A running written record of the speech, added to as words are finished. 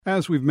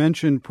As we've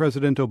mentioned,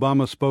 President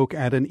Obama spoke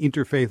at an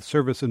interfaith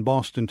service in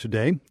Boston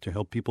today to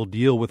help people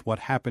deal with what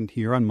happened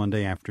here on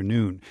Monday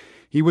afternoon.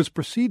 He was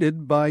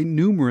preceded by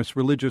numerous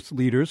religious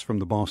leaders from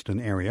the Boston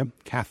area,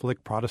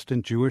 Catholic,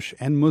 Protestant, Jewish,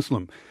 and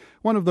Muslim.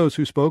 One of those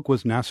who spoke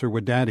was Nasser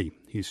Weddady.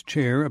 He's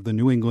chair of the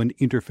New England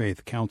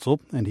Interfaith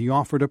Council, and he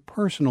offered a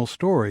personal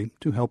story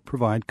to help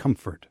provide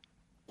comfort.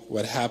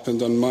 What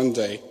happened on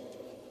Monday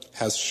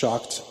has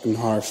shocked and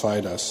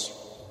horrified us,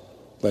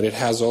 but it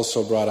has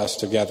also brought us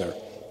together.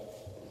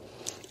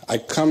 I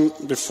come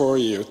before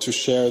you to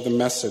share the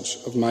message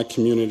of my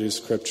community's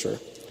scripture.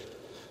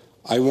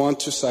 I want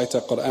to cite a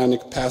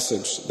Quranic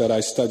passage that I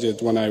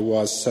studied when I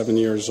was 7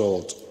 years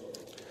old.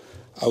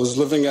 I was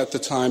living at the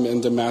time in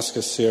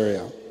Damascus,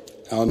 Syria.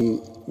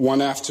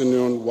 One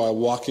afternoon, while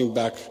walking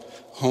back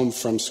home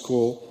from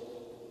school,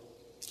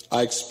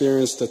 I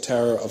experienced the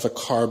terror of a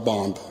car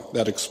bomb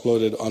that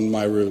exploded on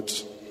my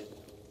route.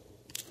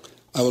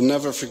 I will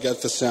never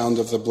forget the sound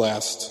of the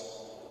blast,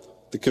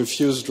 the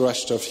confused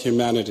rush of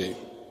humanity,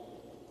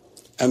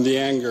 and the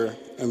anger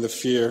and the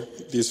fear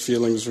these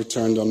feelings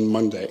returned on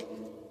Monday.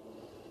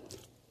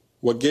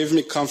 What gave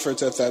me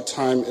comfort at that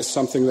time is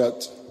something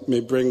that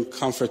may bring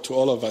comfort to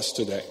all of us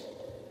today.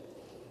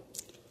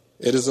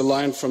 It is a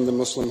line from the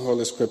Muslim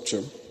Holy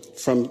Scripture,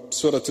 from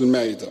Surah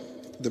Al-Ma'idah.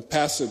 The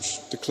passage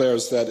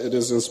declares that it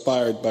is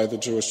inspired by the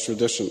Jewish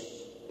tradition,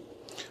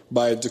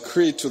 by a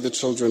decree to the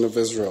children of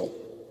Israel,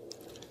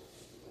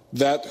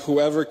 that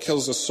whoever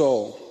kills a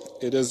soul,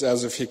 it is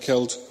as if he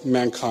killed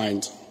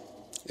mankind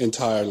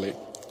entirely.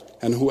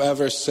 And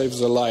whoever saves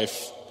a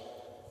life,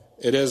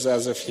 it is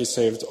as if he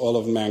saved all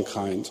of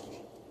mankind.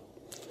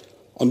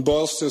 On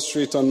Boylston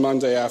Street on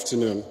Monday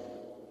afternoon,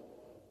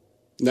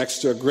 next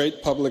to a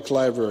great public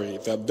library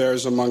that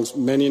bears amongst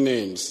many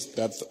names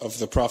that of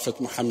the Prophet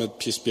Muhammad,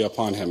 peace be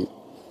upon him,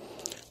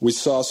 we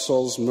saw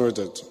souls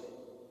murdered,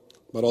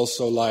 but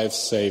also lives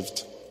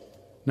saved.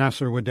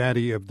 Nasser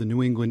Weddady of the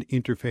New England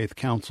Interfaith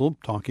Council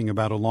talking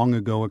about a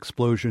long-ago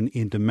explosion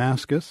in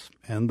Damascus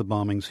and the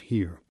bombings here.